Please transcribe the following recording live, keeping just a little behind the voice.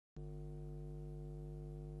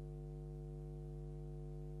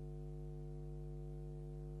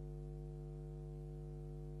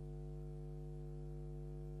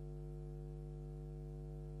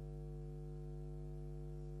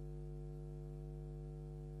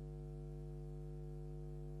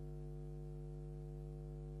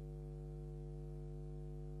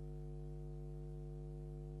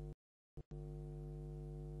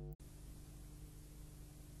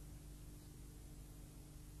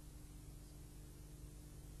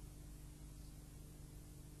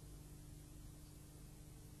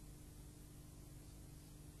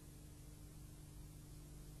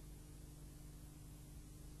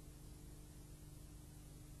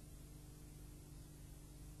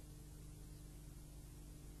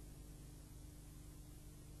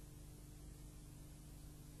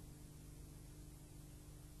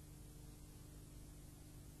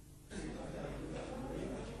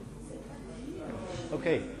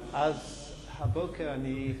אוקיי, אז הבוקר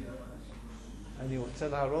אני רוצה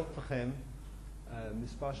להראות לכם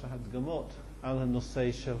מספר של הדגמות על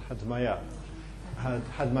הנושא של הדמיה,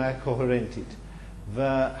 הדמיה קוהרנטית.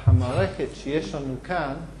 והמערכת שיש לנו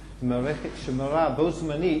כאן היא מערכת שמראה בו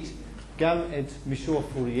זמנית גם את מישור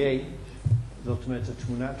פוריה, זאת אומרת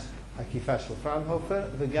תמונת עקיפה של פראונהופר,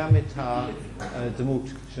 וגם את הדמות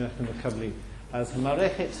שאנחנו מקבלים. אז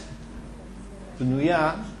המערכת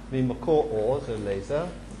בנויה ממקור אור, זה לייזר.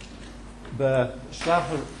 בשלב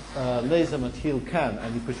הלייזר מתחיל כאן,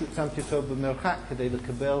 אני פשוט שמתי אותו במרחק כדי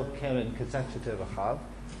לקבל קרן קצת יותר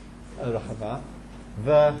רחבה,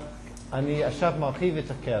 ואני עכשיו מרחיב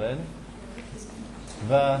את הקרן,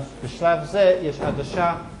 ובשלב זה יש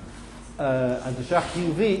עדשה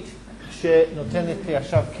חיובית שנותנת לי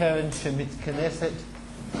עכשיו קרן שמתכנסת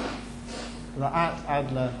לאט עד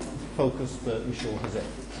לפוקוס במישור הזה.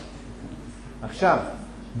 עכשיו,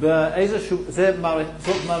 זאת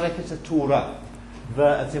מערכת התאורה,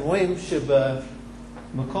 ואתם רואים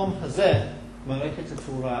שבמקום הזה מערכת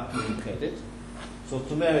התאורה מיוחדת,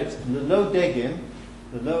 זאת אומרת, ללא דגם,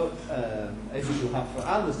 ללא איזושהי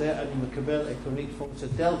הפרעה לזה, אני מקבל עקרונית פונקציה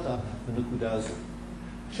דלטה בנקודה הזו.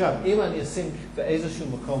 עכשיו, אם אני אשים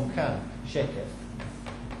באיזשהו מקום כאן שקף,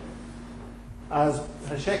 אז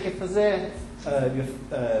השקף הזה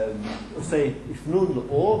עושה אפנון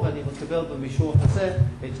לאור, ואני מקבל במישור הזה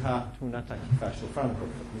את התמונת העקיפה של פראונהופר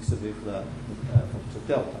מסביב לפונקציה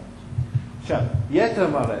דלטה. עכשיו, יתר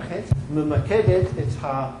המערכת ממקדת את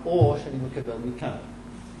האור שאני מקבל מכאן.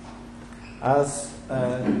 אז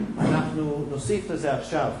אנחנו נוסיף לזה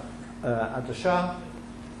עכשיו עדשה.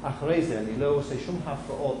 אחרי זה אני לא עושה שום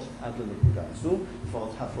הפרעות עד לנקודה הזו,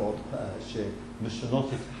 הפרעות שמשנות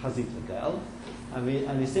את חזית הגל.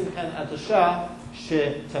 אני אשים כאן עדשה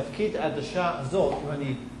שתפקיד העדשה הזאת, אם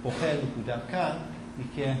אני בוחר נקודה כאן,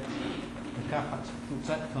 היא לקחת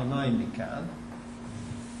קבוצת קרניים מכאן,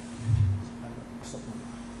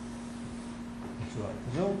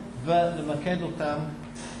 ולמקד אותם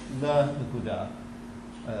לנקודה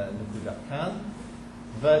כאן.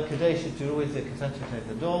 וכדי שתראו את זה קצת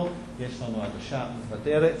יותר גדול, יש לנו עדשה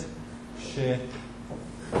מבדרת שפשוט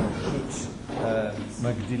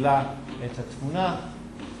מגדילה את התמונה,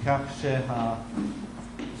 כך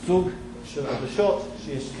שהזוג של עדשות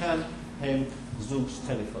שיש כאן הם זוג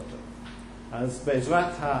טלפוטו. אז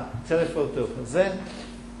בעזרת הטלפוטו הזה,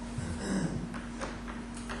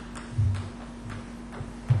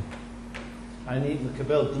 אני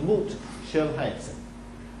מקבל דמות של העצם.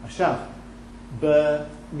 עכשיו,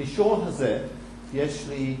 במישור הזה יש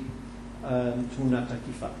לי תמונת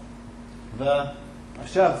עקיפה.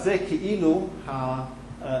 ועכשיו זה כאילו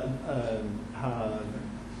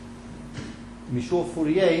מישור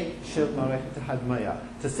פוריה של מערכת ההדמיה.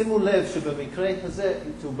 תשימו לב שבמקרה הזה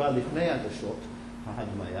הוא בא לפני עדשות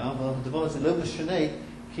ההדמיה, אבל הדבר הזה לא משנה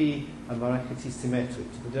כי המערכת היא סימטרית.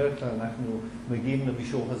 בדרך כלל אנחנו מגיעים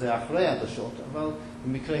למישור הזה אחרי עדשות,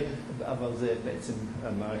 אבל זה בעצם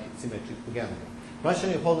המערכת סימטרית לגמרי. מה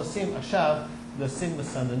שאני יכול לשים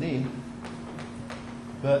מסננים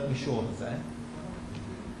במישור הזה,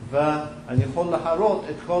 ואני יכול להראות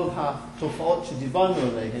את כל התופעות שדיברנו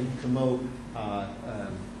עליהן, כמו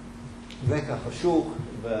רקע חשוך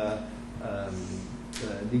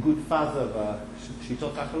וניגוד פאזה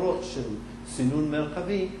ושיטות אחרות של סינון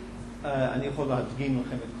מרחבי, אני יכול להדגים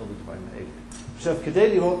לכם את כל הדברים האלה. עכשיו,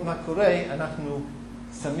 כדי לראות מה קורה, אנחנו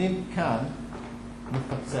שמים כאן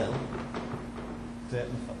מפצל, זה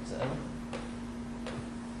מפצל,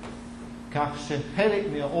 כך שחלק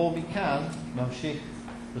מהאור מכאן ממשיך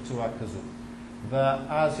בצורה כזו.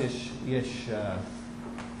 ואז יש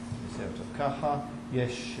נעשה אותו ככה,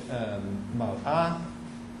 יש מראה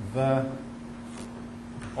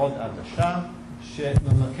ועוד עדשה,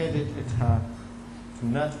 שממקדת את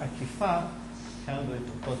התמונת עקיפה כאן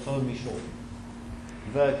באותו מישור.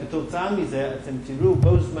 וכתוצאה מזה אתם תראו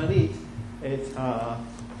בו זמנית את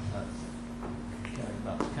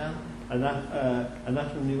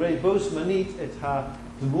אנחנו נראה בו זמנית את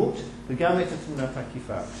הדמות וגם את התמונת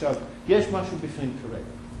העקיפה. עכשיו, יש משהו בפנים כרגע,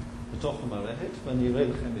 בתוך המערכת, ואני אראה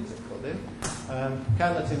לכם את זה קודם.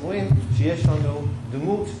 כאן אתם רואים שיש לנו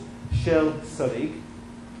דמות של שריג,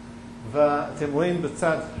 ואתם רואים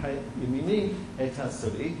בצד הימיני את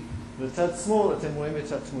השריג, ובצד שמאל אתם רואים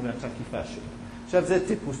את התמונת העקיפה שלו. עכשיו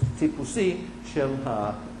זה טיפוסי של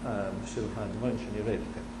הדברים שאני אראה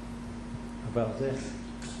לכם. אבל זה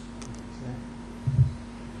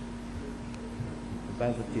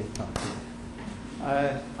תהיה פעם.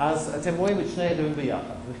 אז אתם רואים את שני הדברים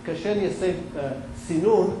ביחד. וכאשר אני אעשה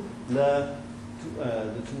סינון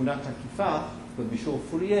לתמונת עקיפה במישור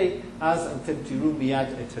פורייה, אז אתם תראו מיד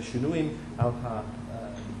את השינויים על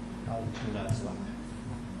התמונה עצמה.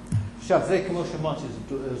 עכשיו, זה כמו שאמרתי,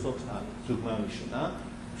 זאת הדוגמה הראשונה.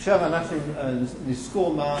 עכשיו אנחנו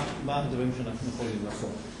נזכור מה הדברים שאנחנו יכולים לעשות.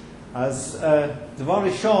 אז דבר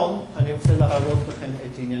ראשון, אני רוצה להראות לכם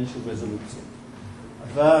את העניין של רזולוציה.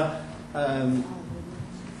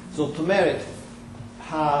 זאת אומרת,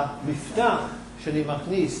 המפתח שאני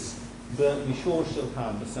מכניס במישור של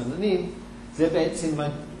המסננים, זה בעצם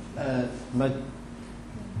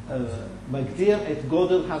מגדיר את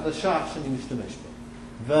גודל העדשה שאני משתמש בו.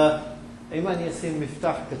 ואם אני אשים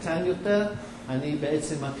מפתח קטן יותר, אני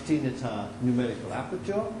בעצם מקטין את ה-numerical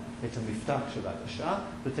aperture, את המפתח של העדשה,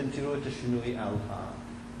 ואתם תראו את השינוי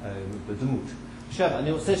בדמות. עכשיו,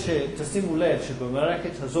 אני רוצה שתשימו לב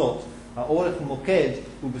שבמערכת הזאת, האורך מוקד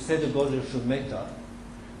הוא בסדר גודל של מטר,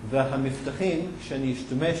 והמפתחים שאני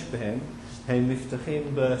אשתמש בהם, הם מפתחים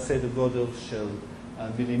בסדר גודל של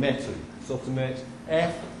מילימטרים. זאת אומרת, F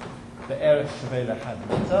בערך שווה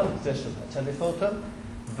ל1 מטר, זה של הטלפוטו,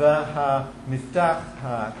 והמפתח,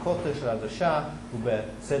 הקוטר של העדשה, הוא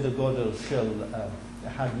בסדר גודל של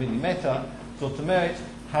 1 מילימטר. זאת אומרת,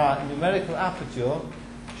 ה-numerical aperture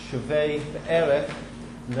שווה בערך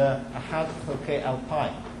ל1 חלקי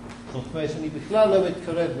 2,000. זאת אומרת שאני בכלל לא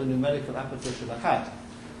מתקרב ל-numerical aperture של 1.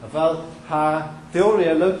 אבל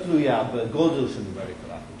התיאוריה לא תלויה בגודל של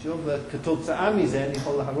numerical aperture, וכתוצאה מזה אני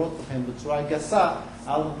יכול להראות לכם בצורה גסה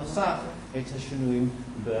על המסך את השינויים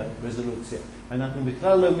ברזולוציה. אנחנו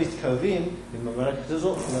בכלל לא מתקרבים עם המערכת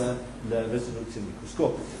הזאת לרזולוציה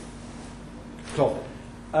מיקרוסקופית. טוב,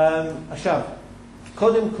 עכשיו,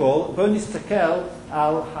 קודם כל בואו נסתכל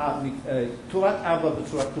על תורת 4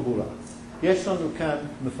 בצורה קבורה. יש לנו כאן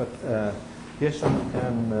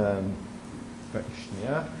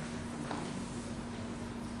שנייה.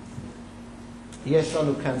 יש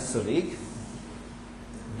לנו כאן שריג,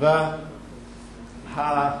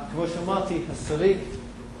 כמו שאמרתי, השריג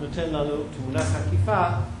נותן לנו תמונת עקיפה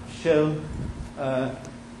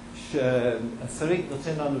השריג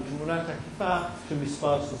נותן לנו תמונת עקיפה של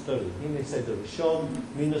מספר סופרים. הנה סדר ראשון,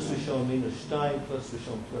 מינוס ראשון, מינוס 2, פלוס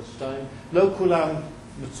ראשון, פלוס 2. לא כולם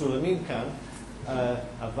מצולמים כאן,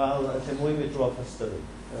 אבל אתם רואים את רוב הסדרים.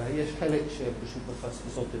 יש חלק שפשוט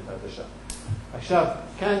מפספסות את העדשה. עכשיו,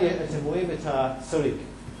 כאן אתם רואים את השריג.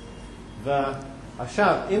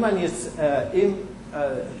 ועכשיו,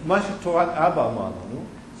 מה שתורת 4 אמר לנו,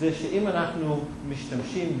 זה שאם אנחנו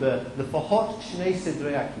משתמשים בלפחות 2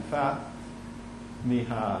 סדרי עקיפה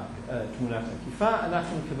מהתמונת עקיפה,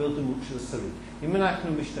 אנחנו נקבל דמות של שריג. אם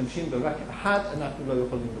אנחנו משתמשים ברק אחד, אנחנו לא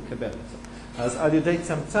יכולים לקבל את זה. אז על ידי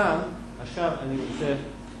צמצם, עכשיו אני רוצה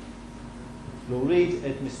להוריד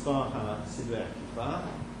את מספר הסדרי עקיפה,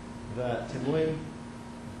 ואתם רואים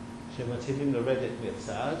שמתחילים לרדת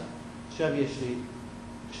מהצד. עכשיו יש לי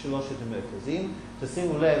 3 המרכזים.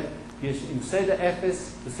 תשימו לב, יש עם סדר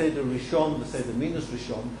 0, בסדר ראשון, בסדר מינוס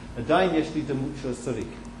ראשון, עדיין יש לי דמות של שריג.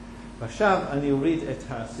 ועכשיו אני אוריד את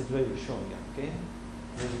הסדרי ראשון גם, כן?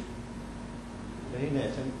 והנה,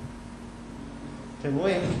 אתם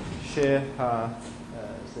רואים זה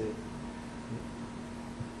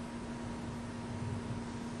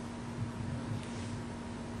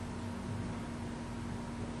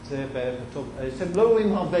טוב. אתם לא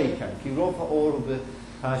רואים הרבה כאן, כי רוב האור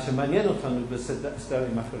שמעניין אותנו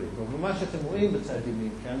בסדרים אחרים. אבל מה שאתם רואים בצד ימין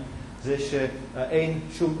כאן, זה שאין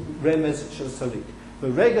שום רמז של שריג.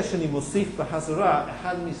 ברגע שאני מוסיף בחזרה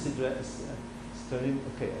אחד מסדרי סדרים,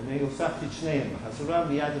 אוקיי, אני הוספתי את שניהם בחזרה,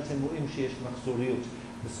 מיד אתם רואים שיש מחזוריות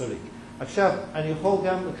בשריג. עכשיו, אני יכול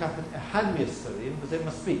גם לקחת אחד מהסדרים, וזה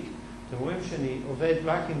מספיק. אתם רואים שאני עובד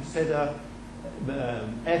רק עם סדר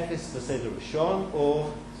 0 בסדר ראשון, או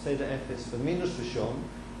סדר 0 במינוס ראשון.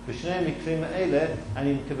 בשני המקרים האלה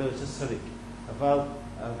אני מקבל את השריג. אבל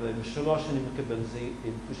ובשלוש אני מקבל זה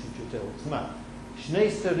עם פשוט יותר עוצמה.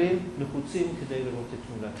 שני סתרים נחוצים כדי לראות את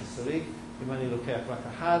תמונת הסריג. אם אני לוקח רק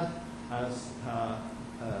אחד, אז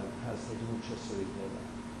הדמות של הסריג נראה.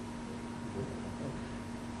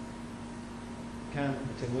 כאן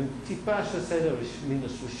אתם רואים טיפה של סדר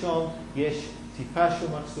מינוס ראשון, יש טיפה של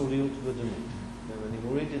מחזוריות בדמות. אם אני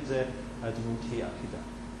מוריד את זה, הדמות היא אחידה.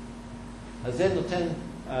 אז זה נותן,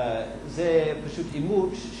 זה פשוט אימות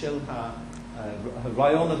של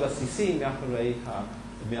הרעיון הבסיסי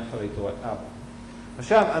מאחורי תורת אבא.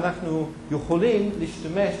 עכשיו אנחנו יכולים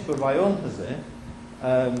להשתמש ברעיון הזה,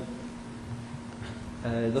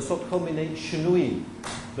 לעשות כל מיני שינויים.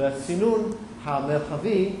 והסינון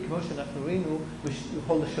המרחבי, כמו שאנחנו ראינו,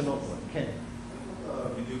 יכול לשנות לו. כן.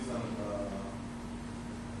 בדיוק שם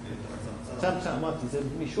את צמצם, אמרתי, זה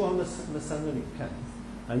מישהו המסננים, כן.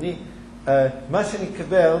 מה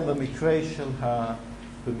שנקבל במקרה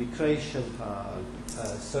של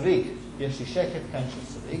הסריג, יש לי שקט כאן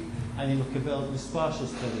של סריג, אני מקבל מספר של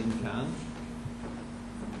סתרים כאן,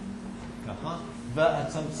 ככה,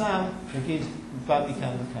 והצמצם, נגיד, בא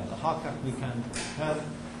מכאן לכאן, אחר כך מכאן לכאן,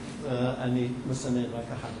 אני מסנן רק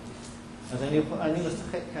אחת. אז אני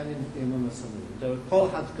משחק כאן עם המסננים. דרך כל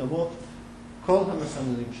הדגמות, כל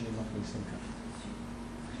המסננים שלי מכניסים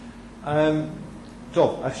כאן.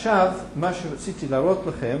 טוב, עכשיו, מה שרציתי להראות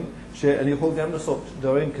לכם, שאני יכול גם לעשות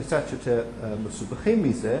דברים קצת יותר מסובכים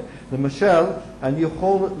מזה. למשל, אני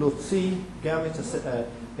יכול להוציא גם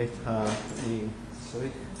את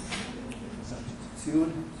הציוד.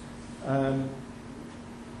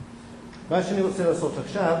 מה שאני רוצה לעשות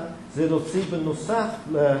עכשיו, זה להוציא בנוסף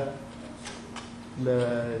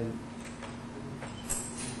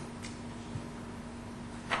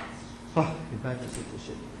איבדתי את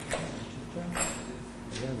השם.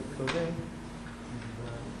 היה לי קודם.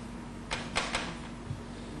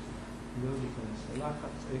 לא להיכנס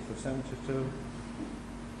ללחץ, איפה שמתי אותו?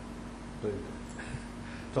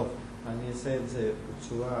 טוב, אני אעשה את זה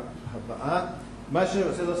בצורה הבאה. מה שאני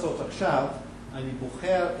רוצה לעשות עכשיו, אני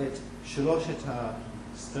בוחר את שלושת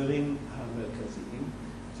הסתרים המרכזיים.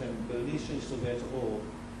 בלי שאני סוגר את האור,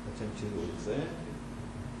 אתם תראו את זה.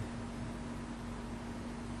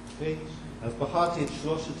 אז בחרתי את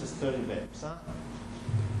שלושת הסתרים באמצע.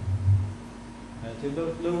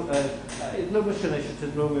 לא משנה שאתם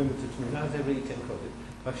לא רואים את התמונה, זה ראיתם קודם.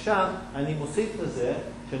 ועכשיו אני מוסיף לזה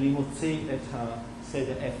שאני מוציא את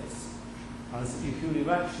הסדר 0. אז יהיו לי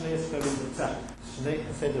רק שני הסתרים בצד. שני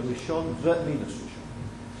הסדר ראשון ומינוס ראשון.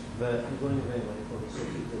 ובואו נראה אם אני יכול לעשות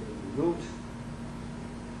את זה במהירות.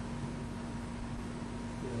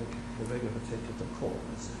 כרגע הוצאתי את הכל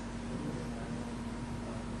הזה.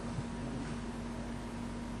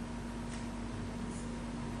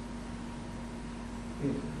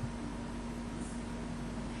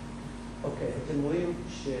 אוקיי, אתם רואים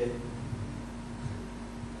זה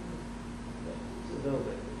לא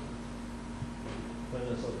עובד. בואו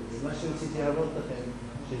נעשות את זה. מה שרציתי להראות לכם,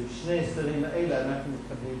 שבשני הסתרים האלה אנחנו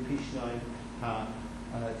מקבלים פי 2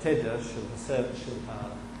 התדר של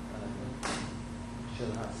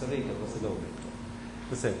הסריג, אבל זה לא עובד.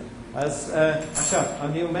 בסדר. אז עכשיו,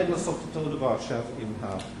 אני עומד לעשות אותו דבר עכשיו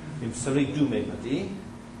עם סריג דו-ממדי.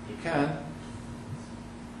 וכאן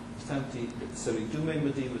שמתי סריג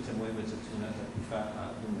דו-ממדי, ואתם רואים את תמונת העקיפה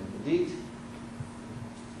הדו-ממדית.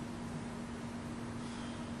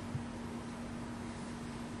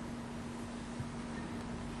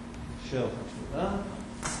 של התמונה.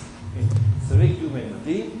 סריג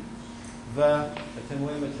דו-ממדי, ואתם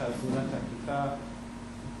רואים את תמונת העקיפה.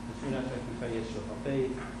 בתמונת העקיפה יש לו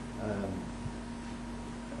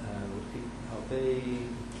הרבה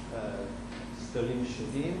סתרים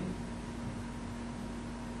שונים,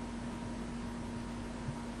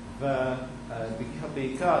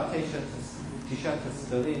 ובעיקר תשעת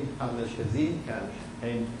הסתרים המרכזיים כאן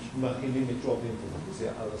הם מכילים את רוב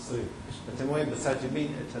האינפורמציה על הסריג. אתם רואים בצד ימין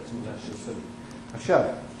את התמונה של סריג. עכשיו,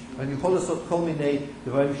 אני יכול לעשות כל מיני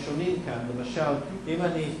דברים שונים כאן. למשל, אם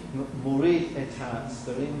אני מוריד את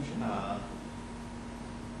הסתרים הנה,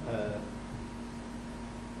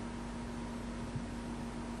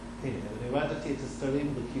 אני הורדתי את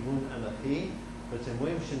הסתרים בכיוון אנכי, ואתם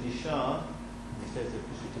רואים שנשאר, אני אעשה את זה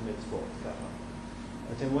פשוט עם אצבעות ככה.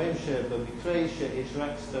 אתם רואים שבמקרה שיש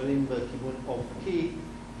רק סתרים בכיוון אופקי,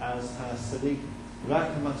 אז הסריג, רק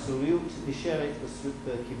המחזוריות נשארת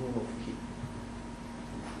בכיוון אופקי.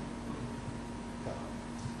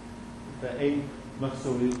 ואין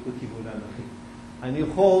מחזוריות בכיוון אנכי. אני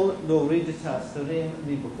יכול להוריד את הסתרים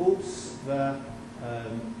מבחוץ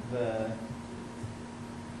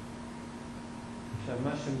עכשיו,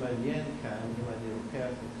 מה שמעניין כאן, אם אני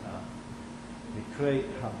לוקח את המקרה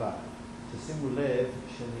הבא, תשימו לב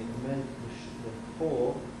שאני עומד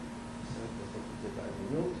לבחור, צריך לעשות את זה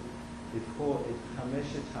בעדינות, לבחור את 5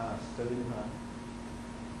 הסתרים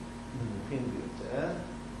הנמוכים ביותר.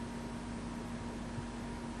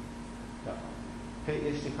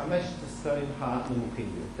 יש לי 5 הסתרים הנמוכים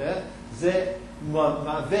ביותר. זה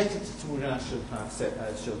מעוות את התמונה של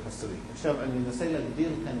הסריק. עכשיו אני מנסה להגדיר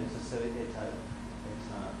כאן את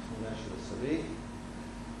התמונה של הסריק.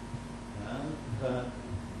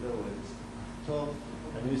 לא רואה. טוב,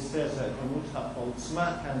 אני מסתכל שהכמות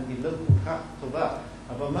העוצמה כאן היא לא כל כך טובה,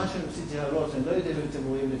 אבל מה שאני רציתי להראות, אני לא יודע אם אתם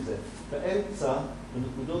רואים את זה. באמצע,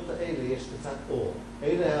 בנקודות האלה יש קצת אור.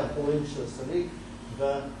 אלה החורים של הסריק,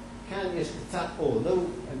 וכאן יש קצת אור. לא,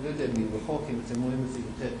 אני לא יודע מרחוק אם אתם רואים את זה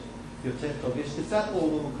יותר טוב. יש קצת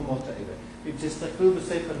אור במקומות האלה. אם תסתכלו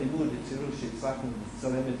בספר לימוד, תראו שהצלחנו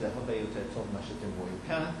לצלם את זה הרבה יותר טוב ממה שאתם רואים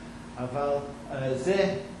כאן, אבל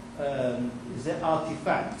זה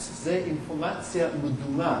ארטיפקט, זה אינפורמציה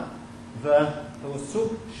מדומה, והוא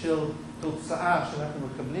סוג של תוצאה שאנחנו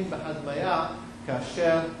מקבלים בהדמיה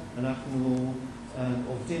כאשר אנחנו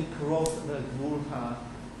עובדים קרוב לגבול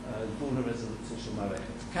הרזולוציה של מערכת.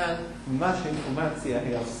 כאן ממש האינפורמציה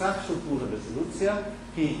היא על סך של גבול הרזולוציה,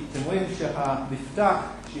 כי אתם רואים שהמפתח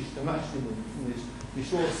שהשתמשנו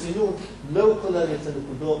באישור הסינון לא כולל את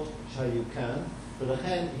הנקודות שהיו כאן,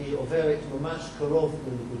 ולכן היא עוברת ממש קרוב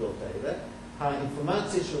לנקודות האלה.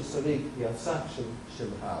 האינפורמציה של הסריק היא על סך של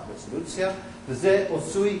הרזולוציה, וזה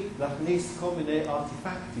עשוי להכניס כל מיני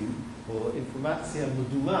ארטיפקטים או אינפורמציה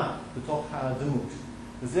מדומה בתוך הדמות.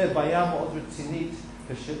 וזה בעיה מאוד רצינית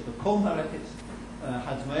בכל מערכת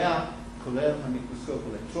הדמיה, כולל המיקרוסקופ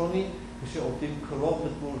האלקטרוני, כשעובדים קרוב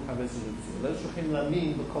לגבול הרזולוציה. לא צריכים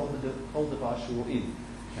להאמין בכל דבר שרואים.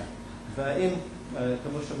 ואם,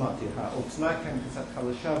 כמו שאמרתי, העוצמה כאן קצת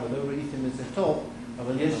חלשה ולא ראיתם את זה טוב,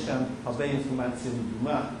 אבל יש שם הרבה אינפורמציה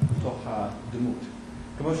מדומה בתוך הדמות.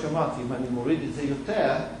 כמו שאמרתי, אם אני מוריד את זה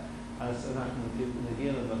יותר, אז אנחנו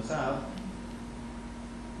נגיע למצב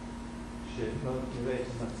שלא נראה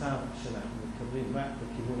את המצב שאנחנו מקבלים רק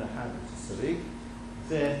בכיוון אחד את הסריק.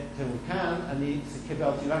 זה, כאן אני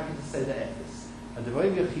קיבלתי רק את הסדר 0.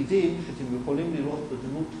 הדברים היחידים שאתם יכולים לראות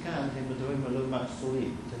בדמות כאן הם הדברים הלא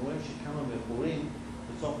מחסוריים. אתם רואים שכמה מהחורים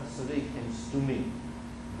בתוך הסריק הם סתומים.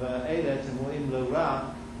 ואלה אתם רואים לא רע,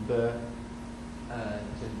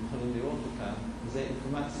 אתם יכולים לראות אותם, זה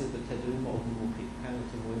אינפורמציה בתדרים מאוד נמוכים. כאן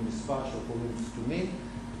אתם רואים מספר של חורים סתומים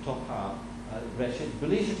בתוך הרשת,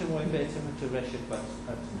 בלי שאתם רואים בעצם את הרשת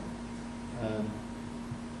בעצמה.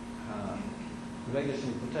 ברגע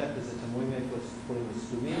שאני פותח בזה, אתם רואים איפה החורים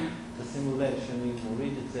הסתומים, תשימו לב שאני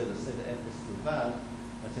מוריד את זה לסדר 0 לבד,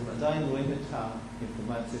 אתם עדיין רואים את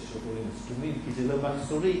האינפורמציה של חורים הסתומים, כי זה לא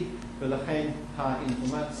מחסורי, ולכן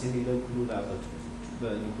האינפורמציה היא לא כלולה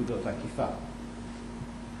בנקודות עקיפה.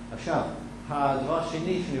 עכשיו, הדבר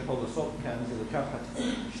השני שאני יכול לעשות כאן זה לקחת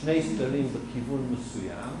 2 סדרים בכיוון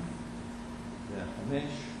מסוים, זה 5,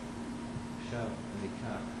 עכשיו אני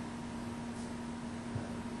אקח,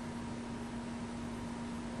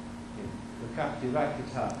 לקחתי רק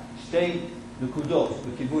את 2 נקודות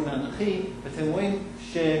בכיוון האנכי, ואתם רואים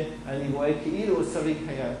שאני רואה כאילו הסריק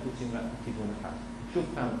היה רוצים רק בכיוון אחד. שוב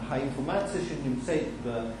פעם, האינפורמציה שנמצאת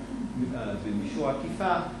במישור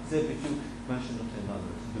עקיפה, זה בדיוק מה שנותן לנו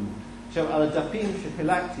את הדמות. עכשיו, על הדפים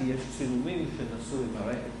שחילקתי יש צילומים שנעשו עם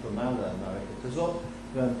מערכת דומה למערכת הזאת,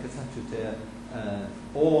 והם קצת יותר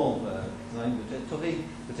אור ותנאים יותר טובים,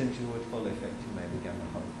 ואתם תראו את כל האפקטים האלה גם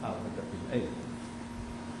על הדפים האלה.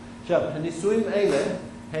 עכשיו, הניסויים האלה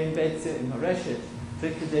הם בעצם עם הרשת,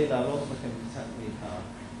 זה כדי להראות לכם קצת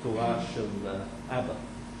מהתורה של אבא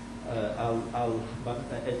על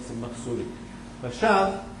עצם מחסורי.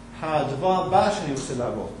 ועכשיו, הדבר הבא שאני רוצה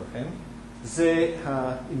להראות לכם, זה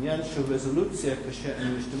העניין של רזולוציה,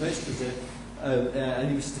 כשאני משתמש בזה,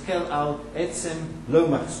 אני מסתכל על עצם לא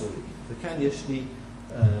מחסורי. וכאן יש לי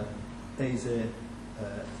איזה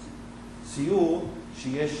ציור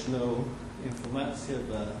שיש לו אינפורמציה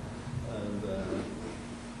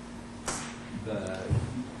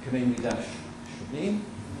בקנה מידה שונים.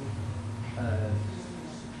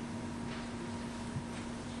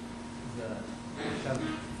 עכשיו,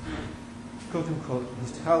 קודם כל,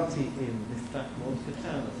 הסתכלתי עם מפתח מאוד קטן,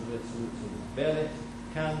 אז זה רזולוציה מוגבלת.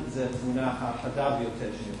 כאן זו התמונה החדה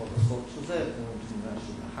ביותר שאני יכול לעשות של זה, תמונה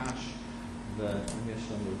של נחש, ואם יש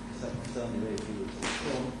לנו קצת קצר, נראה אפילו את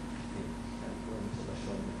הלשון. כאן רואים את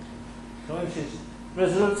הלשון. רואים שיש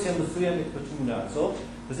רזולוציה מסוימת בתמונה הזאת,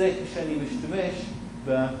 וזה כשאני משתמש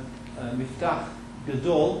במפתח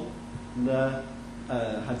גדול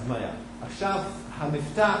להדמיה. עכשיו,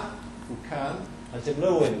 המפתח הוא כאן, אתם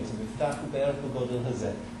לא רואים את זה, מפתח הוא בערך בגודל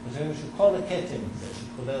הזה. אתם רואים שכל הכתם הזה,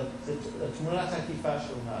 שכולל, זה תמונת העקיפה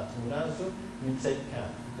של התמונה הזו, נמצאת כאן,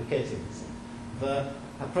 בכתם הזה.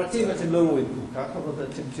 והפרטים אתם לא רואים כל כך, אבל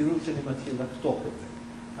אתם תראו שאני מתחיל לחתוך את זה.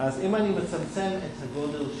 אז אם אני מצמצם את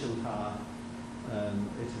הגודל של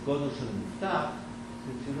המפתח,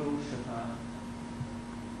 תראו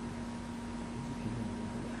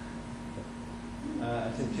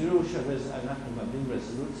אתם תראו שאנחנו מאבדים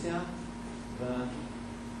רזולוציה,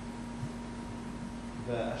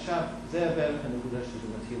 ועכשיו זה בערך הנקודה שזה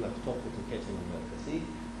מתחיל לחתוך את הכתם המרכזי.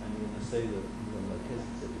 אני מנסה למרכז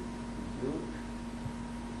את זה בדיוק.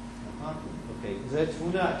 אוקיי, זו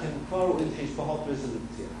תמונה, אתם כבר רואים שיש פחות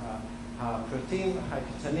רזולוציה. הפרטים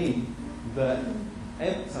הקטנים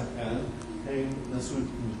באמצע כאן הם נעשו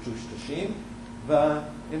מטושטשים,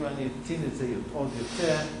 ואם אני אקטין את זה עוד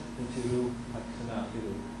יותר, אתם תראו הקטנה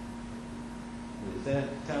אפילו. זה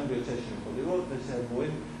הקטן ביותר שאני יכול לראות, וזה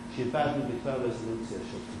רואים שאיבדנו בכלל רזולוציה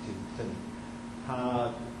של פרטים קטנים.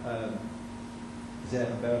 זה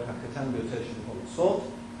בערך הקטן ביותר שאני יכול לעשות.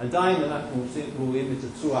 עדיין אנחנו רואים את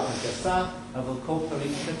הצורה הגסה, אבל כל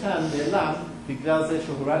פריט קטן נעלם בגלל זה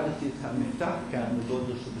שהורדתי את המפתח כאן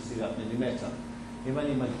בגודל של בסביבת מילימטר. אם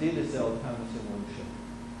אני מגדיל את זה עוד פעם, אתם רואים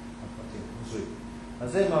שהפרטים חוזרים.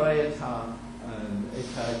 אז זה מראה את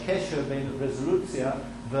הקשר בין רזולוציה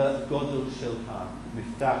וגודל של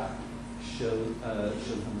המפתח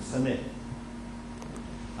של המסנן.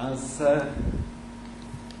 אז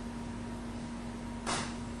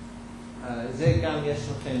זה גם יש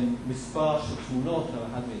לכם מספר של תמונות על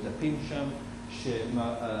אחד מהדפים שם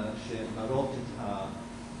שמראות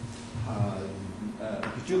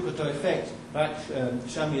בדיוק אותו אפקט, רק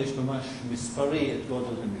שם יש ממש מספרי את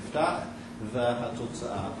גודל המפתח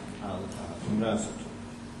והתוצאה על התמונה הזאת.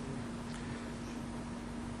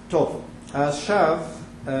 טוב, עכשיו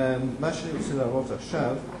מה שאני רוצה להראות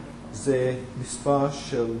עכשיו זה מספר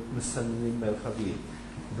של מסננים מרחביים,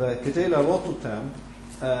 וכדי להראות אותם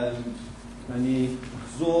אני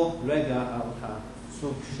אחזור רגע על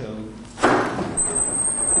הסוג של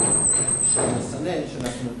מסנן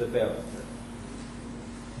שאנחנו נדבר על זה.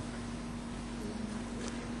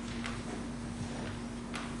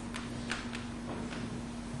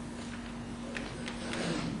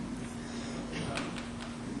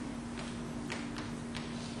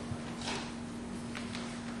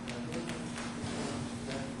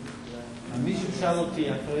 מישהו שאל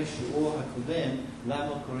אותי אחרי שיעור הקודם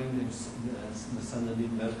למה קוראים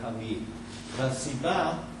מסננים מרחביים.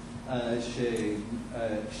 והסיבה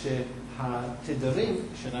שהתדרים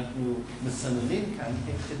שאנחנו מסננים כאן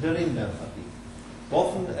הם תדרים מרחביים.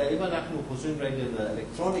 אם אנחנו חוזרים רגע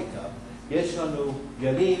לאלקטרוניקה, יש לנו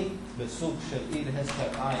גלים בסוג של E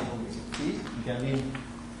לחזקת I אומגה T, גלים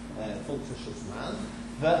פונקציה של זמן,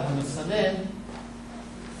 והמסנן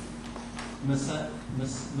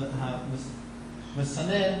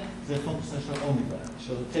מסנן זה פונקציה של אומגה,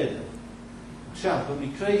 של תדר. עכשיו,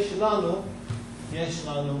 במקרה שלנו, יש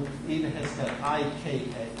לנו E לחזקת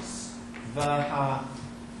IKX,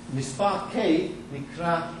 והמספר K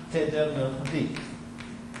נקרא תדר מרחבי.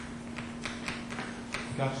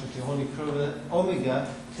 כך שתיכול לקרוא אומגה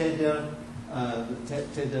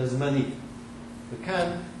תדר זמני.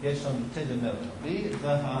 וכאן יש לנו תדר מרחבי,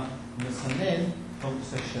 והמסנן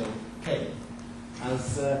פונקציה של K.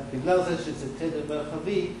 אז בגלל זה שזה תדר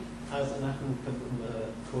מרחבי, אז אנחנו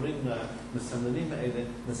קוראים למסננים האלה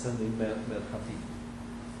מסננים מרחבי.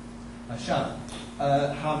 עכשיו,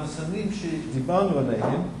 המסננים שדיברנו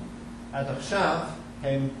עליהם עד עכשיו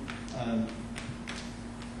הם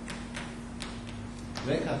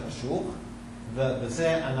רקע חשוך,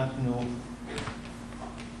 ובזה אנחנו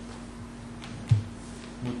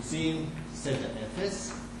מוצאים סדר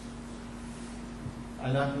אפס.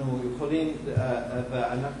 אנחנו יכולים,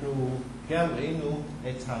 ואנחנו גם ראינו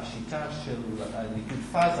את השיטה של ניקוד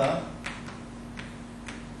פאזה,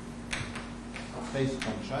 phase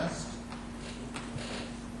contrast,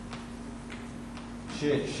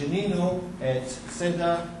 ששינינו את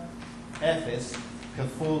סדר אפס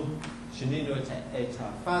כפול, שינינו את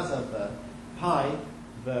הפאזה בפאי,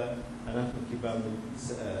 ואנחנו קיבלנו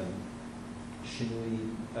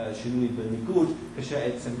שינוי בניגוד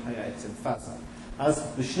כשהעצם היה עצם פאזה. אז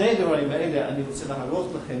בשני דברים האלה אני רוצה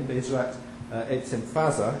להראות לכם בעזרת עצם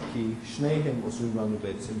פאזה, כי שניהם עוזרים לנו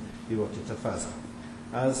בעצם לראות את הפאזה.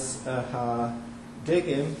 אז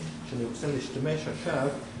הדגם שאני רוצה להשתמש עכשיו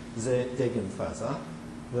זה דגם פאזה,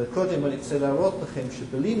 וקודם אני רוצה להראות לכם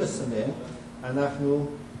שבלי מסנן אנחנו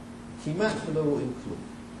כמעט לא רואים כלום.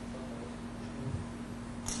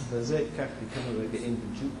 וזה ייקח לי כמה רגעים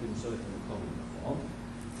בדיוק למצוא את המקום הנכון.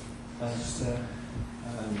 אז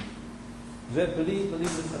זה בלי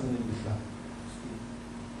מסננים בכלל.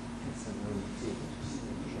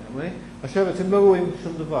 עכשיו אתם לא רואים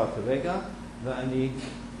שום דבר כרגע, ואני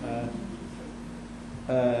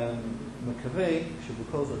מקווה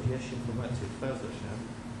שבכל זאת יש אינפורמציה פאזה שם,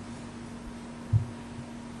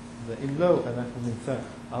 ואם לא, אנחנו נמצא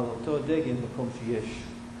על אותו דגם מקום שיש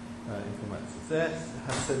אינפורמציה. זה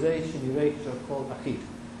השדה שנראה שהכל אחיד,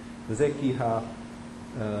 וזה כי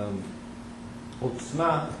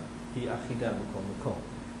העוצמה היא אחידה בכל מקום.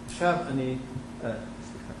 עכשיו אני,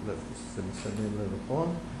 סליחה, לא, זה מסנן לא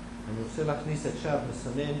נכון. אני רוצה להכניס עכשיו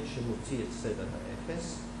מסנן שמוציא את סדר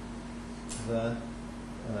האפס, אז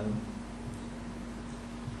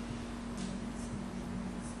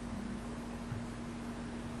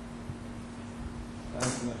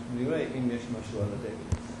אנחנו נראה אם יש משהו על הדגל.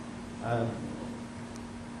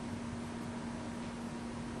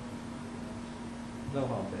 לא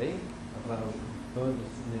הרבה, אבל בואו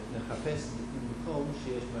נחפש מקום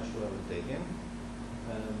שיש משהו על הדגם.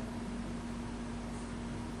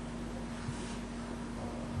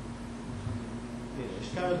 יש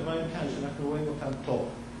כמה דברים כאן שאנחנו רואים אותם טוב,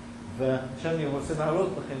 ועכשיו אני רוצה להראות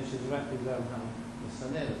לכם שזה רק בגלל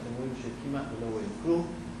המסנן. אתם רואים שכמעט לא רואים כלום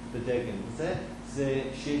בדגם הזה. זה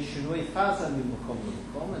שיש שינוי פאזה ממקום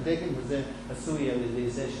למקום. הדגם הזה עשוי על ידי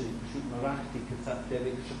זה שפשוט מרחתי קצת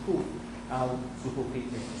דבק שקוף על זכוכית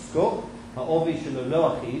מיקרוסקופ. העובי שלו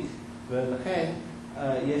לא אחיד, ולכן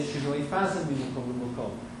יש שינוי פאזה ממקום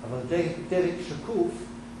למקום. אבל דבק שקוף,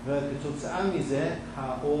 וכתוצאה מזה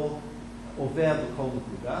האור עובר בכל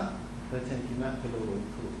נקודה, ואתם כמעט לא רואים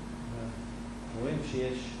כלום. רואים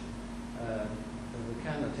שיש,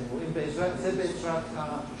 וכאן אתם רואים, זה בעזרת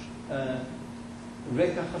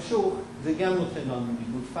הרקע חשוך, זה גם נותן לנו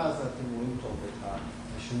ביגוד פאזה. אתם רואים טוב את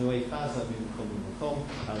השינוי פאזה ממקום למקום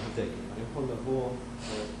על הדגם. אני יכול לבוא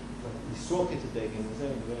לסרוק את הדגם הזה,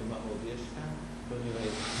 ונראה מה עוד יש כאן. ונראה,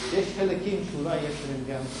 יש חלקים שאולי יש להם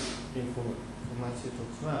גם אינפורמציות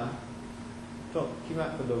עוצמה. טוב,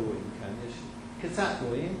 כמעט לא רואים כאן. יש קצת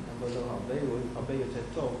רואים, אבל לא הרבה, רואים הרבה יותר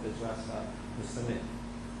טוב בעזרת המסנן.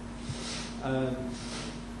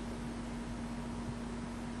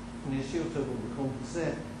 אני אשאיר אותו במקום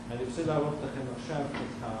הזה. אני רוצה להראות לכם עכשיו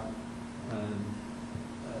את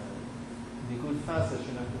הניגוד פאזה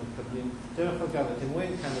שאנחנו מקבלים. דרך אגב, אתם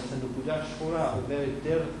רואים כאן את הנקודה השחורה עוברת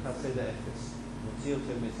דרך הסד האפס. מוציא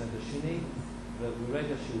אותו מהצד השני,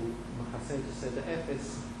 וברגע שהוא מכסה את הסד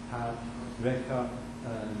האפס, הרקע,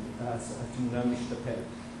 התמונה משתפרת.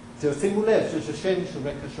 שימו לב שיש השם של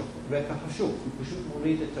רקע חשוך, הוא פשוט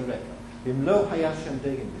מוריד את הרקע. אם לא היה שם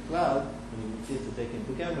דגם בכלל, אני מוציא את הדגם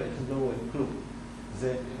לגמרי, אתם לא רואים כלום.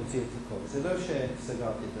 זה מוציא את הכל. זה לא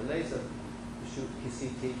שסגרתי את הלייזר, פשוט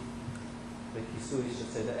כיסיתי בכיסוי של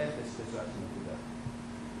סד האפס בעזרת הנקודה.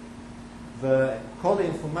 וכל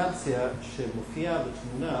האינפורמציה שמופיעה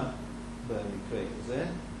בתמונה במקרה הזה,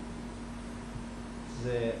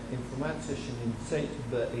 זה אינפורמציה שנמצאת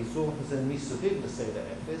באזור הזה מסביב לסד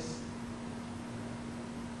האפס.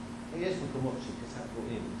 יש מקומות שקצת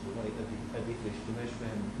רואים, אז אולי עדיף להשתמש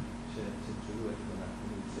בהם שתמצאו איפה אנחנו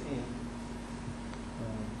נמצאים.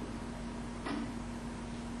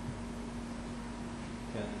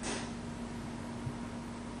 כן.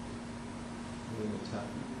 רואים את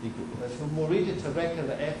הדיגוד. אז הוא מוריד את הרקע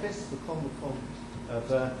לאפס בכל מקום.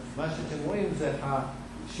 ומה שאתם רואים זה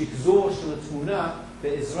השחזור של התמונה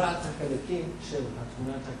בעזרת החלקים של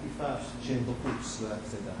התמונת עקיפה שהם בחוץ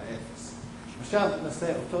לסד האפס. עכשיו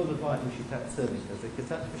נעשה אותו דבר עם שיטת צוות, אז זה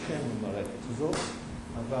קצת קשה עם המערכת הזאת,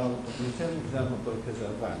 אבל יותר מוקדם אותו כזה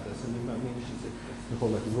עבד, אז אני מאמין שזה יכול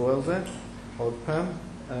לחזור על זה. עוד פעם,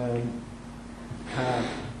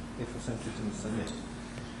 איפה שמתי את המסנן?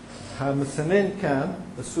 המסנן כאן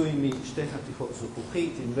עשוי משתי חתיכות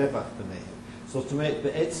זכוכית עם רווח ביניהם. זאת אומרת,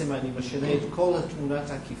 בעצם אני משנה את כל התמונת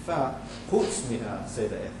העקיפה חוץ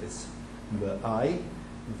מהסד האפס ב-I,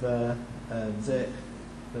 וזה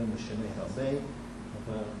לא משנה הרבה,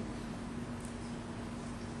 אבל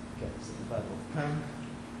כן, זה עבד עוד פעם.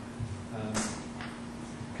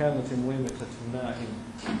 כאן אתם רואים את התמונה עם,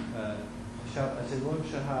 עכשיו אתם רואים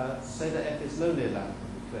שהסד האפס לא נעלם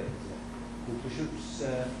במקרה הזה, הוא פשוט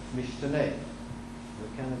משתנה.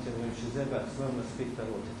 וכאן אתם רואים שזה בעצמו מספיק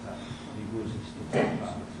לראות את הניגוד שתוצאה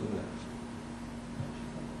בתמונה.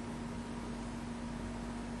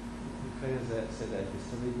 במקרה הזה סד האפס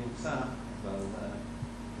תמיד נמצא, אבל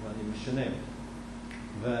אני משנה.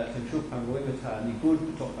 ואתם שוב פעם רואים את הניגוד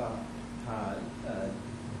בתוך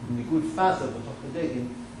הניגוד פאזה בתוך הדגם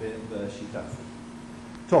בשיטה הזאת.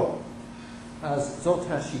 טוב, אז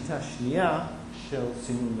זאת השיטה השנייה של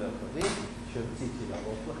סינון מרחבי שרציתי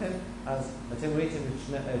להראות לכם. אז אתם ראיתם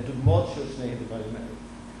דוגמאות של שני הדברים האלה.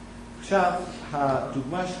 עכשיו,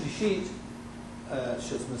 הדוגמה השלישית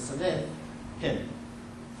של מסנן, כן.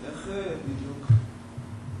 איך בדיוק,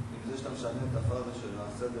 עם זה שאתה משנה את הפאזה של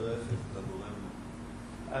הסדר אפס, אתה גורם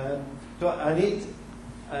לו? טוב,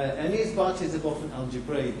 אני הסברתי את זה באופן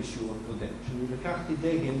אלגבראי בשיעור הקודם. שאני לקחתי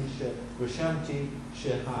דגם שרשמתי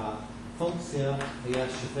שהפונקציה היה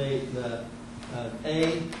שווה ל-a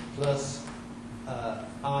פלוס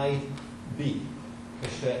ib,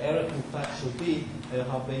 כשהערך מוחלט של b היה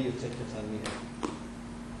הרבה יותר קטן מ-a.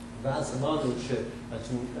 ואז אמרנו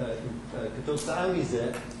שכתוצאה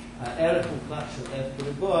מזה, הערך מוחלט של f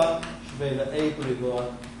בריבוע שווה ל-a בריבוע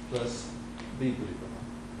פלוס b בריבוע.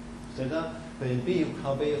 בסדר? ואם b הוא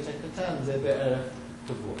הרבה יותר קטן, זה בערך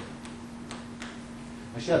קבוע.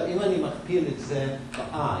 עכשיו, אם אני מכפיל את זה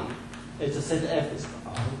ב-i, את הסדר 0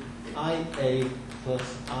 ב-i, ia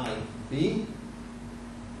פלוס ib,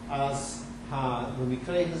 אז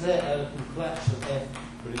במקרה הזה, הערך מוחלט של f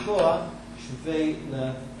בריבוע שווה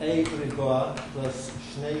ל-a בריבוע פלוס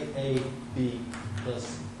 2ab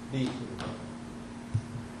פלוס b בריבוע.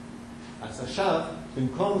 אז עכשיו,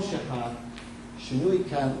 במקום שינוי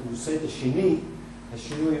כאן הוא סדר שני,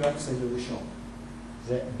 השינוי רק סדר ראשון.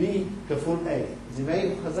 זה b כפול a. אז אם a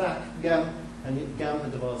הוא חזק, גם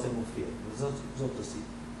הדבר הזה מופיע. וזאת הסיבה.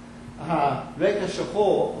 הרקע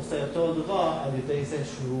שחור עושה אותו דבר על ידי זה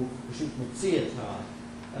שהוא פשוט מוציא את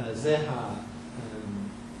זה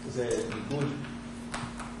ניגוד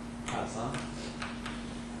פאזה.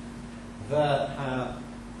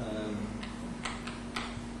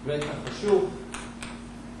 והרקע חשוך,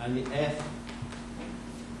 אני f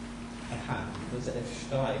זה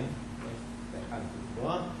F2,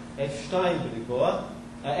 F2 בריבוע,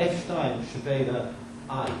 F2 שווה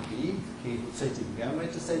ל-IB, כי הוצאתי לגמרי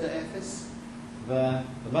את הסדר 0,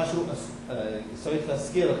 ומשהו צריך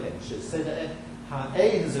להזכיר לכם שסדר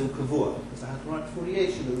ה-A הזה הוא קבוע, אז התנועת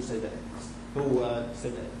פוריה שלו הוא סדר 0, הוא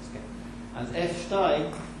סדר 0, כן. אז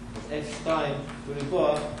F2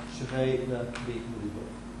 בריבוע שווה ל-B בריבוע.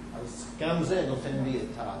 אז גם זה נותן לי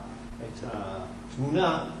את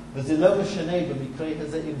התמונה, וזה לא משנה במקרה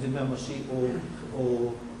הזה אם זה ממשי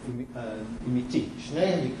או אמיתי. שני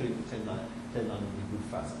המקרים נותן לנו ניגוד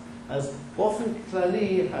פאזה. אז באופן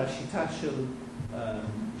כללי, השיטה של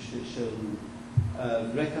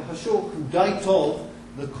רקע חשוך הוא די טוב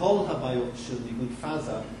לכל הבעיות של ניגוד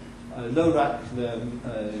פאזה, לא רק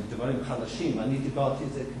לדברים חלשים. אני דיברתי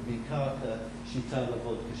את זה בעיקר כשיטה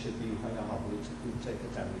לעבוד כשבי היה הרבה יותר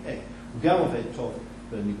קטן מ-A. הוא גם עובד טוב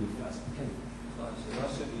בניגוד פאזה. כן. השאלה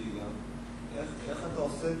שלי היא גם, איך אתה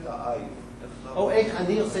עושה את ה-I? או איך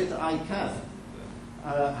אני עושה את ה-I כאן.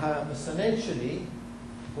 המסנן שלי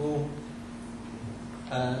הוא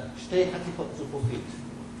שתי חתיכות זכוכית.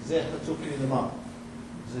 זה חצוף לי למעלה.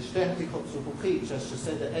 זה שתי חתיכות זכוכית,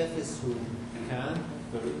 שסדר 0 הוא כאן,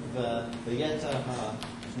 ויתר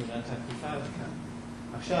התמונת העקיפה כאן.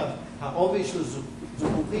 עכשיו, העובי של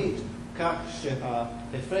זכוכית, כך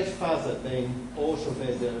שההפרש פאזה בין או שווה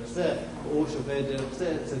דרך זה, או שווה דרך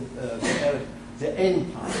זה, זה אין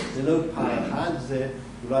פאי, זה לא פאי אחד, זה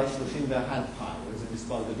אולי 31 פאי, זה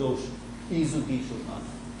מספר גדול, אי זוגי של פאי.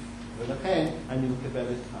 ולכן אני מקבל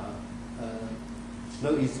את לא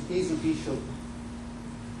אי זוגי של,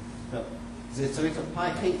 לא, זה צריך להיות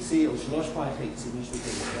פאי חצי או 3 פאי חצי, משהו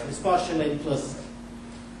כזה, המספר שלהם פלוס,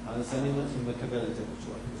 אז אני מקבל את זה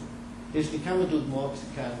בצורה כזאת. יש לי כמה דוגמאות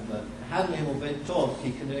כאן, אחד מהם עובד טוב,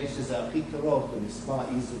 כי כנראה שזה הכי קרוב למספר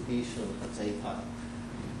אי זוגי של חצי פאי.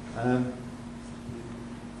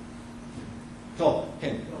 טוב,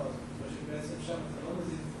 כן. בעצם שם אתה לא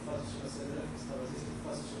מזיז את הפאזה של הסדר 0, אתה מזיז את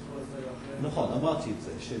הפאזה של כל הדברים האחרים. נכון, אמרתי את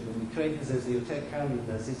זה, שבמקרה כזה זה יותר קל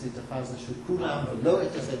להזיז את הפאזה של כולם, ולא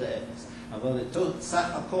את הסדר 0. אבל את סך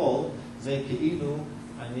הכל, זה כאילו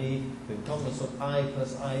אני, במקום לעשות I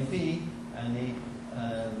פלוס IB, אני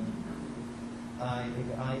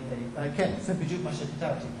כן, זה בדיוק מה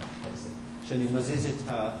שכתבתי כאן, שאני מזיז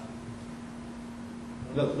את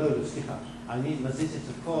לא, סליחה. אני מזיז את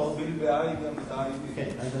הכל. תביל ב-I גם את ה-IB. כן,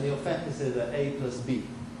 אז אני הופך את זה ל-A פלוס B.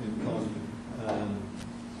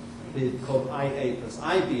 במקום IA פלוס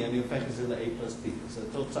IB, אני הופך את זה ל-A פלוס B. אז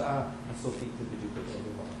התוצאה הסופית זה בדיוק אותו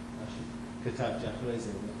דבר. מה שכתבתי אחרי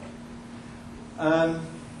זה.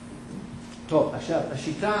 טוב, עכשיו,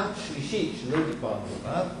 השיטה השלישית שלא דיברנו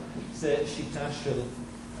עליו, זה שיטה של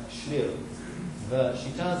שליר.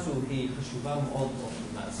 והשיטה הזו היא חשובה מאוד באופן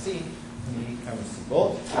מעשי, מכמה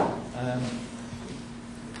סיבות.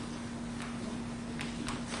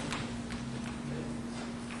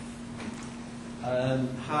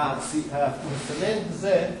 המסנן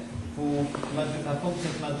הזה הוא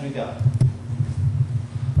הפונקציית מדרגה.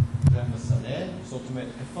 זה המסנן, זאת אומרת,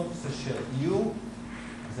 הפונקציה של U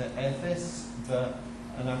זה 0,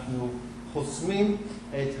 ואנחנו חוסמים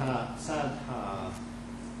את הצד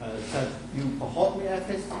U פחות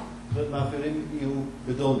מ-0, ומעבירים U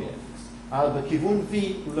גדול מ-0. אבל בכיוון V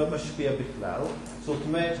הוא לא משפיע בכלל, זאת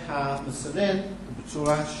אומרת המסנן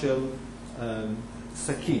בצורה של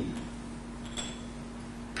סכין.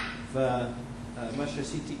 ומה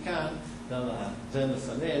שעשיתי כאן, זה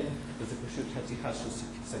מסנן, וזה פשוט חתיכה של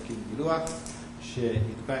סכין גילוח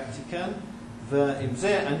שהדבקתי כאן, ועם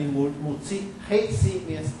זה אני מוציא חצי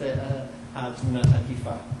מהתמונת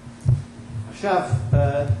עקיפה. עכשיו,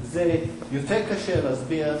 זה יותר קשה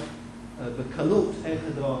להסביר בקלות איך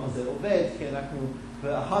הדבר הזה עובד,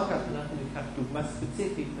 ואחר כך אנחנו ניקח דוגמה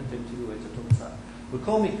ספציפית ואתם תראו את התוצאה.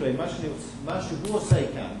 בכל מקרה, מה שהוא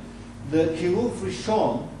עושה כאן, לקירוב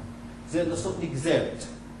ראשון זה לעשות נגזרת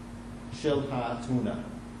של התמונה.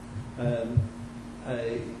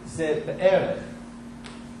 זה בערך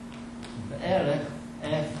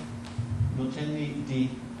F נותן לי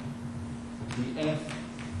dF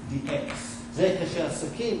dx. זה כאשר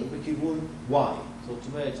הסכין בכיוון Y. זאת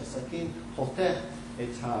אומרת, הסכין חותך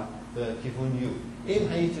בכיוון U. אם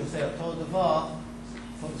הייתי עושה אותו דבר,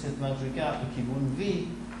 פונקציית מדרגה בכיוון V,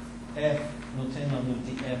 F נותן לנו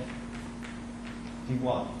dF dy.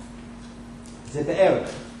 זה בערך,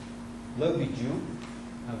 לא בדיוק,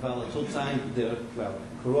 אבל התוצאה היא בדרך כלל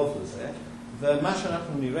קרוב לזה. ומה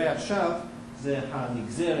שאנחנו נראה עכשיו זה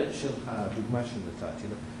הנגזרת של הדוגמה שנתתי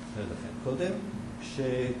לכם קודם,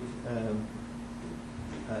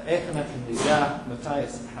 איך אנחנו נדע מתי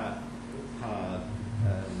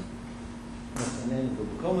המסנן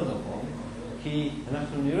בכל מקום, כי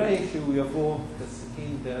אנחנו נראה שהוא יבוא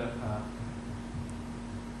בסכין דרך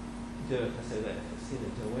הסדר אפס. הנה,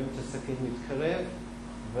 אתם רואים את הסכין מתקרב,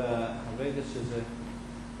 והרגע שזה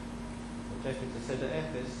פותח את הסדר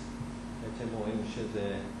אפס, אתם רואים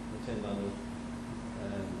שזה נותן לנו...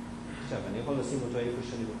 עכשיו, אני יכול לשים אותו איפה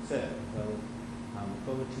שאני רוצה, אבל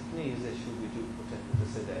המקום הטכני זה שהוא בדיוק פותח את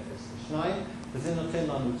הסדר אפס לשניים, וזה נותן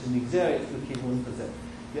לנו את הנגזרת לכיוון כזה.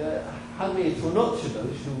 אחד מהיתרונות שלו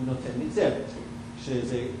שהוא נותן נגזרת,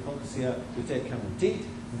 שזה פונקציה יותר כמותית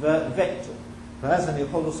ווקטור. ואז אני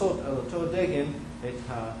יכול לעשות על אותו דגם את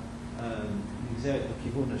הנגזרת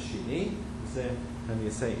בכיוון השני, זה אני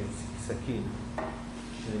אעשה עם סכין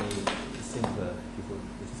שאני אשים בכיוון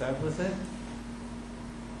בצד לזה.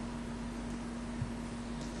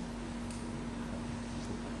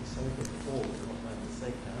 So before, what I have to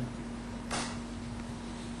say can.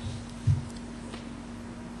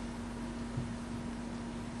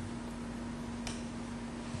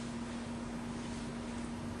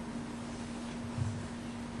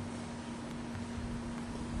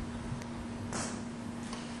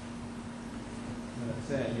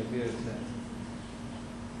 זה אני אעביר את זה.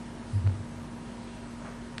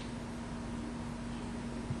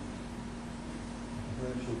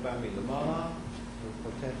 שהוא בא מלמעלה, הוא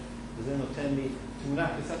פותח, וזה נותן לי תמונה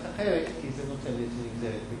קצת אחרת, כי זה נותן לי את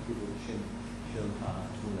הנגזרת בכיוון של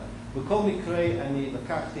התמונה. בכל מקרה אני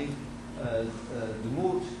לקחתי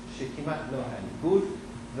דמות שכמעט לא היה ניגוד,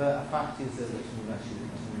 והפכתי את זה לתמונה שלי,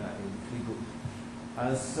 תמונה עם ניגוד.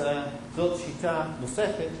 אז זאת שיטה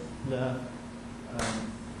נוספת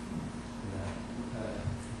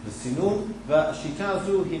לסינון, והשיטה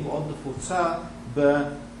הזו היא מאוד נפוצה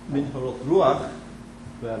במנהרות רוח,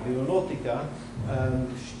 באווירונאוטיקה,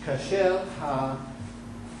 כאשר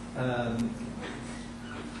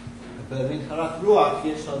במנהרת רוח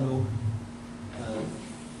יש לנו,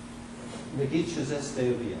 נגיד שזה שדה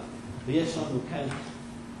אוויר, ויש לנו כאן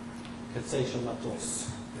קצה של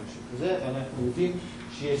מטוס, משהו כזה, ואנחנו יודעים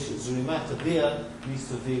שיש זרימת אוויר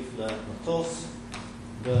מסביב למטוס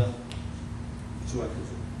בצורה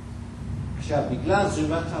כזו. עכשיו, בגלל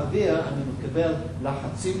זרימת האוויר אני מקבל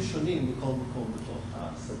לחצים שונים מכל מקום בתוך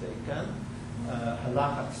השדה כאן.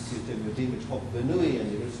 הלחץ, אתם יודעים, את חוק בנוי,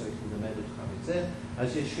 אני לא צריך ללמד אתכם את זה,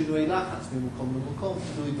 אז יש שינוי לחץ ממקום למקום,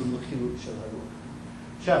 תלוי במכילות של הרוח.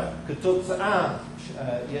 עכשיו, כתוצאה,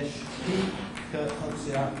 יש P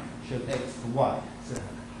כפונקציה של X ו-Y, זה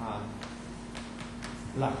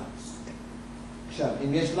הלחץ. עכשיו,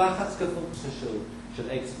 אם יש לחץ כפונקציה של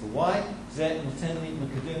X ו-Y, זה נותן לי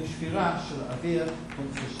מקדם שבירה של אוויר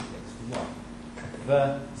פונקציה של X ו-Y.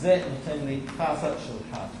 וזה נותן לי פאזה של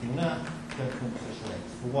התמונה כפונקציה של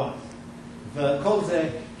X ו-Y. וכל זה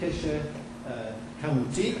קשר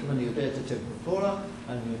כמותי, אם אני יודע את הטמפרטורה,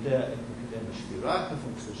 אני יודע את מקדם השבירה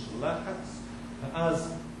כפונקציה של לחץ,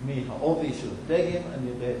 ואז מהעובי של הדגם אני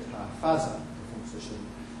יודע את הפאזה כפונקציה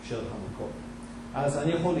של המקום. אז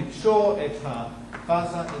אני יכול לקשור את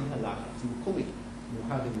הפאזה עם הלחץ, מקומי.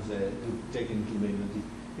 במיוחד אם זה דגם דו-ממדי.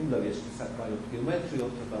 אם לא, יש קצת בעיות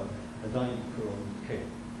גיאומטריות, אבל עדיין קרוב מתקיים.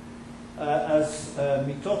 אז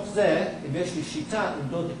מתוך זה, אם יש לי שיטה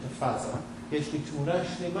למדוד את הפאזה, יש לי תמונה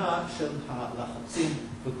שלמה של הלחצים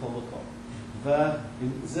בכל מקום.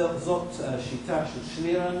 וזאת שיטה של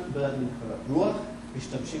שלירן בנקודת רוח,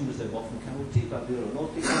 משתמשים בזה באופן כמותי,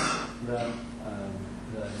 באווירונאוטיקה,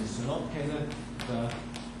 לניסיונות כאלה,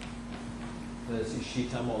 וזו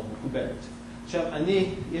שיטה מאוד מקובלת. עכשיו,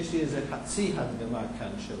 יש לי איזה חצי הדגמה כאן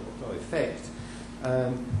של אותו אפקט.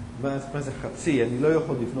 מה זה חצי? אני לא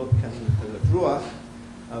יכול לבנות כאן נקודת רוח,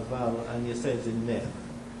 אבל אני אעשה את זה נר.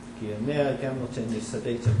 כי הנר גם נותן לי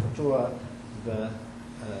שדה טמפרטורה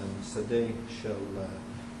ושדה של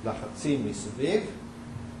לחצים מסביב,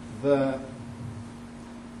 רק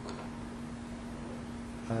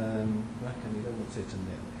אני לא מוצא את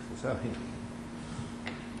הנר. איפה זה? הנה.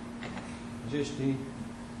 אז יש לי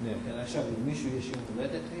נר. עכשיו, אם מישהו יש יום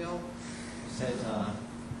הולדת היום, עושה את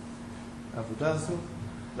העבודה הזו?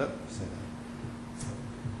 לא, בסדר.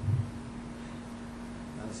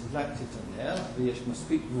 אז הדלקתי את הנר, ויש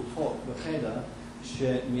מספיק רוחות בחדר,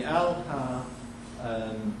 שמעל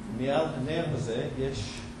הנר הזה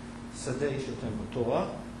יש שדה של טמפרטורה,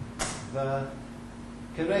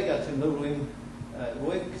 וכרגע אתם לא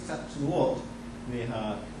רואים קצת תנועות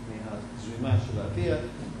מהזרימה של האוויר,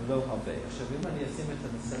 ולא הרבה. עכשיו, אם אני אשים את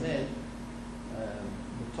המסנן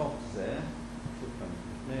בתוך זה, שוב פעם,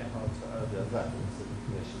 לפני ההרצאה בעבר, זה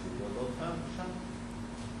לפני שזה עוד פעם שם,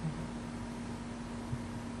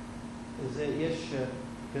 יש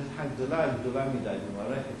כזכה גדולה מדי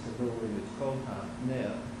במערכת, שלא רואים את כל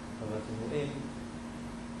הנר, אבל אתם רואים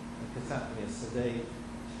קצת מהשדה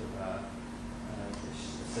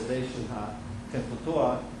של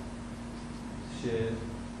הטמפרטורה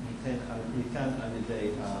שניתן על ידי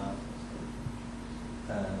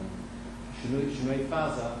שינוי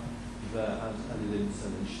פאזה ועל ידי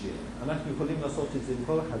מסנן שלירן. אנחנו יכולים לעשות את זה עם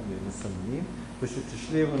כל אחד מהמסננים, פשוט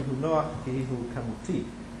השלירן הוא נוח כי הוא כמותי.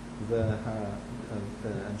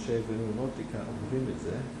 ואנשי אווירונאוטיקה אומרים את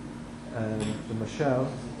זה. למשל,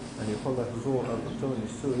 אני יכול לחזור על אותו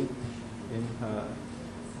ניסוי עם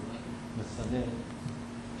המסנן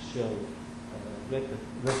של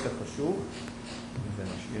רקע חשוב, זה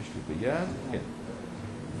מה שיש לי ביד, כן.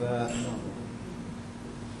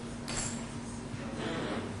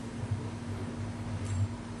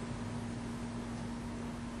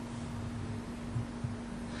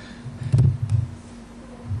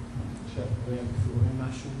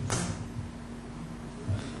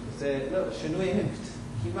 שינויים הם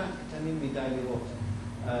כמעט קטנים מדי לראות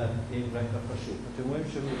עם רקע חשוב. אתם רואים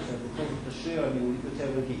שבכל השריר אני יותר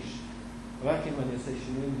רגיש. רק אם אני עושה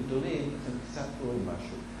שינויים גדולים, אתם קצת רואים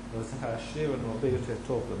משהו. אבל השריר הוא הרבה יותר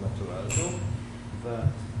טוב למטרה הזו,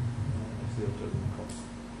 וזה יותר במקום.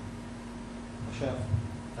 עכשיו,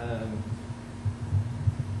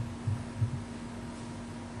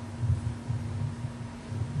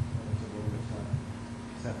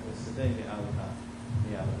 קצת מסדר מעל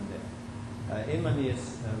הנר. אם אני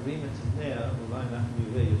ארים את הנר, אולי אנחנו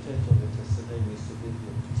נראה יותר טוב את השדה מסביב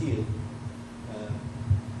לפתיל.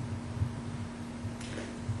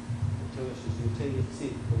 שזה יותר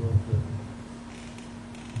יציב קרוב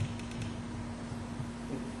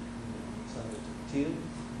לפתיל.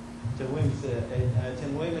 אתם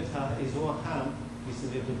רואים את האזור החם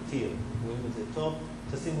מסביב לפתיל. רואים את זה טוב.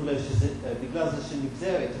 תשימו לב שבגלל זה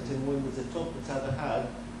שנגזרת, אתם רואים את זה טוב בצד אחד,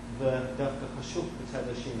 ודווקא חשוב בצד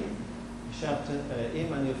השני. עכשיו,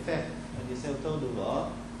 אם אני אעשה אותו דבר,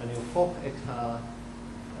 אני אהפוך את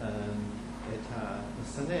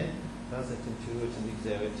המסנן, ואז אתם תראו את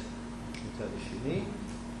הנגזרת בצד השני.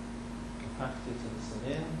 הפכתי את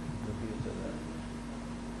המסנן, מביא אותו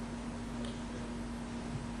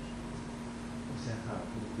זה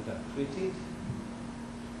הנקודה קריטית.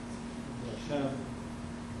 ועכשיו,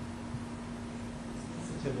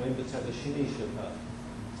 אתם רואים בצד השני של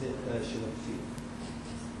הפתיל.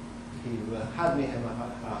 כי אחד מהם,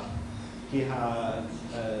 כי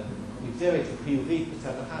הנגזרת היא חיובית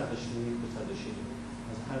בצד אחד ושלילית בצד השני.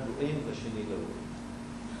 אז אחד רואים והשני לא רואים.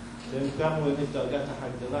 והם גם רואים את דרגת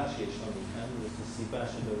ההגדלה שיש לנו כאן, וזו הסיבה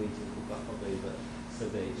שלא ראיתי כל כך הרבה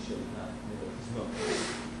בשדה של הנראות.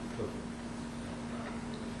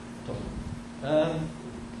 טוב.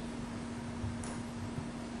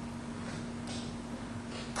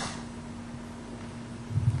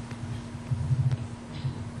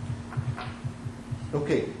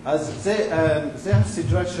 אוקיי, אז זה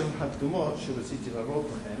הסדרה של הדגמות שרציתי להראות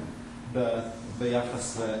לכם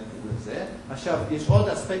ביחס לזה. עכשיו, יש עוד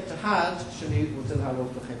אספקט אחד שאני רוצה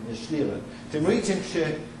להראות לכם משלירן. אתם ראיתם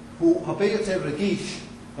שהוא הרבה יותר רגיש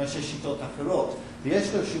מאשר שיטות אחרות,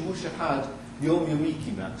 ויש לו שימוש אחד יומיומי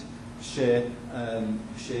כמעט,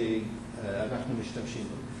 שאנחנו משתמשים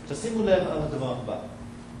בו. תשימו לב על הדבר הבא.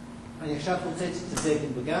 אני עכשיו מוצץ את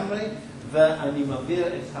הדגם לגמרי, ואני מעביר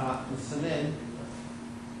את המסנן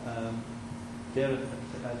דרך,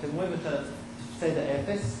 אתם רואים את הצד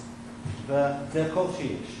האפס, וזה כל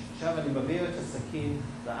שיש. עכשיו אני מעביר את הסכין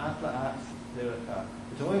לאט לאט דרך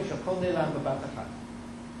אתם רואים שהכל נעלם בבת אחת.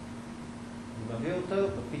 אני מעביר אותו,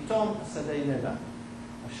 ופתאום השדה נעלם.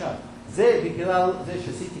 עכשיו, זה בגלל זה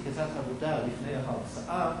שעשיתי קצת עבודה לפני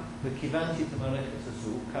ההרצאה, וכיוונתי את המערכת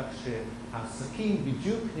הזו, כך שהסכין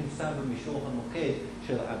בדיוק נמצא במישור המוקד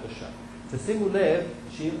של העדשה. תשימו לב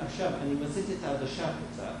שאם עכשיו אני מזיז את העדשה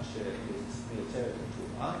קצת, שמייצרת את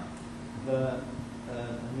התאורה,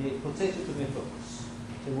 ואני פוצץ אותו מפוקוס.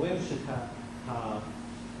 אתם רואים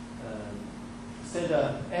שהסדר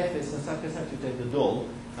אפס נעשה קצת יותר גדול,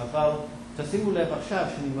 אבל תשימו לב עכשיו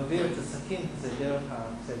שאני מעביר את הסכין הזה דרך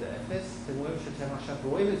הסדר אפס, אתם רואים שאתם עכשיו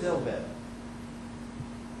רואים את זה עובר.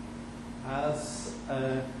 אז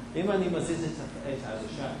אם אני מזיז את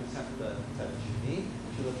העדשה קצת בצד השני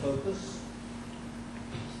של הפוקוס,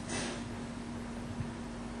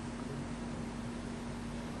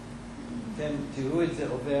 אתם תראו את זה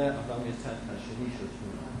עובר אבל מצד השני של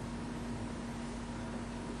תמונה.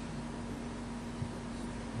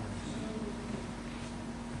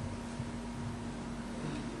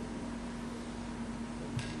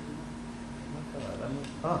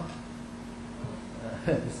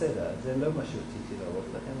 בסדר, זה לא מה שרציתי להראות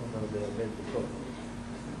לכם, אבל זה עובד בכל.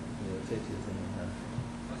 אני הוצאתי את זה מהר.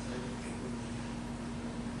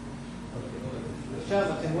 עכשיו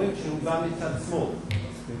אתם רואים שהוא בא מצד שמאל,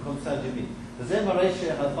 במקום צד ימין. וזה מראה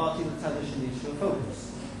שעברתי לצד השני של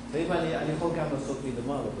הפוקוס. ואם אני יכול גם לעשות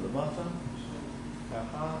מלמעלה ולמטה,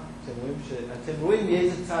 ככה, אתם רואים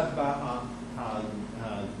מאיזה צד בא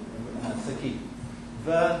הסכין.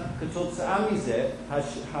 וכתוצאה מזה,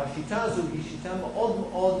 השיטה הזו היא שיטה מאוד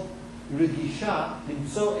מאוד רגישה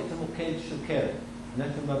למצוא את המוקד של קרן.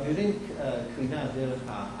 אנחנו מעבירים קרינה דרך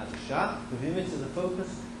העדשה, מביאים את זה לפוקוס,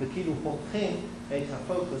 וכאילו פותחים את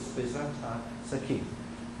הפוקוס בעזרת הסכין.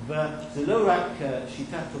 וזה לא רק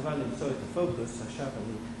שיטה טובה למצוא את הפוקוס, עכשיו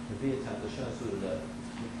אני מביא את העדשה הזו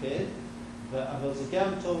למוקד, אבל זה גם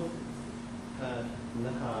טוב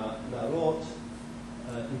להראות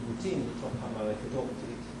עיוותים בתוך המערכת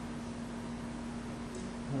אופטית.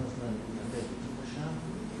 אז נעבד את זה שם.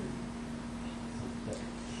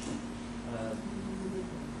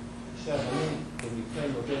 עכשיו אני במקרה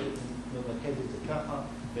ממקד את זה ככה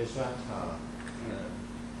בעזרת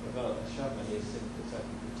אבל עכשיו אני אשים קצת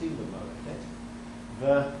עיוותים במערכת.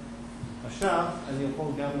 ועכשיו אני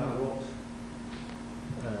יכול גם להראות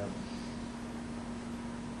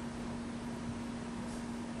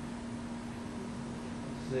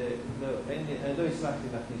לא הצלחתי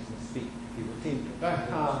להכניס מספיק עיוותים. רק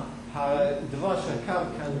הדבר שהקו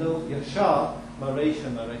כאן לא ישר מראה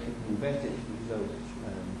שהמערכת מעוותת ולא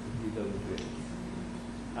מדויקת.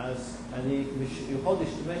 אז אני יכול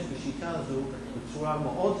להשתמש בשיטה הזו בצורה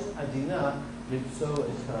מאוד עדינה למצוא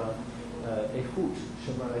את האיכות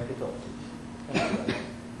של מערכת אופטית.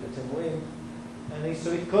 אתם רואים, אני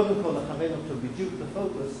צריך קודם כל לכוון אותו בדיוק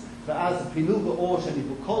לפוקוס, ואז הפילוג באור שאני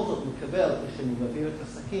בכל זאת מקבל כשאני מעביר את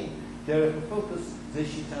הסכין דרך הפוקוס, זה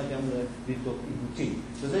שיטה גם לבדוק עיוותים.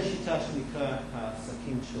 וזו שיטה שנקרא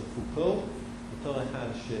הסכין של פוקו, אותו אחד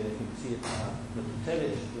שהמציא את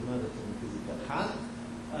המטוטלת שלמדת בפיזיקה 1.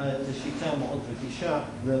 זו שיטה מאוד רגישה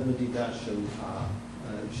למדידה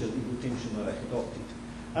של עיוותים של מערכת אופטית.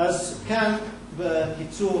 אז כאן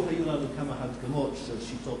בקיצור היו לנו כמה הדגמות של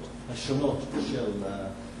שיטות השונות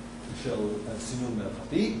של סינון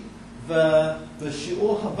מרחבי,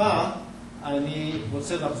 ובשיעור הבא אני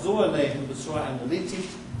רוצה לחזור עליהם בצורה אנליטית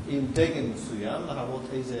עם דגם מסוים, להראות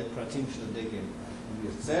איזה פרטים של הדגם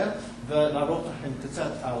הוא יוצר, ולהראות לכם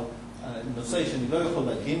קצת על נושא שאני לא יכול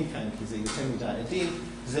להדגים כאן כי זה יותר מדי עדין,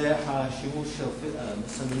 זה השימוש של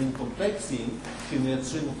מסננים קומפלקסיים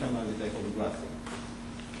שמייצרים אותם על ידי הולוגרפיה.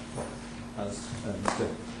 אז זהו.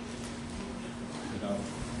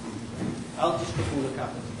 אל תשכחו לקחת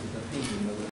את הדפים.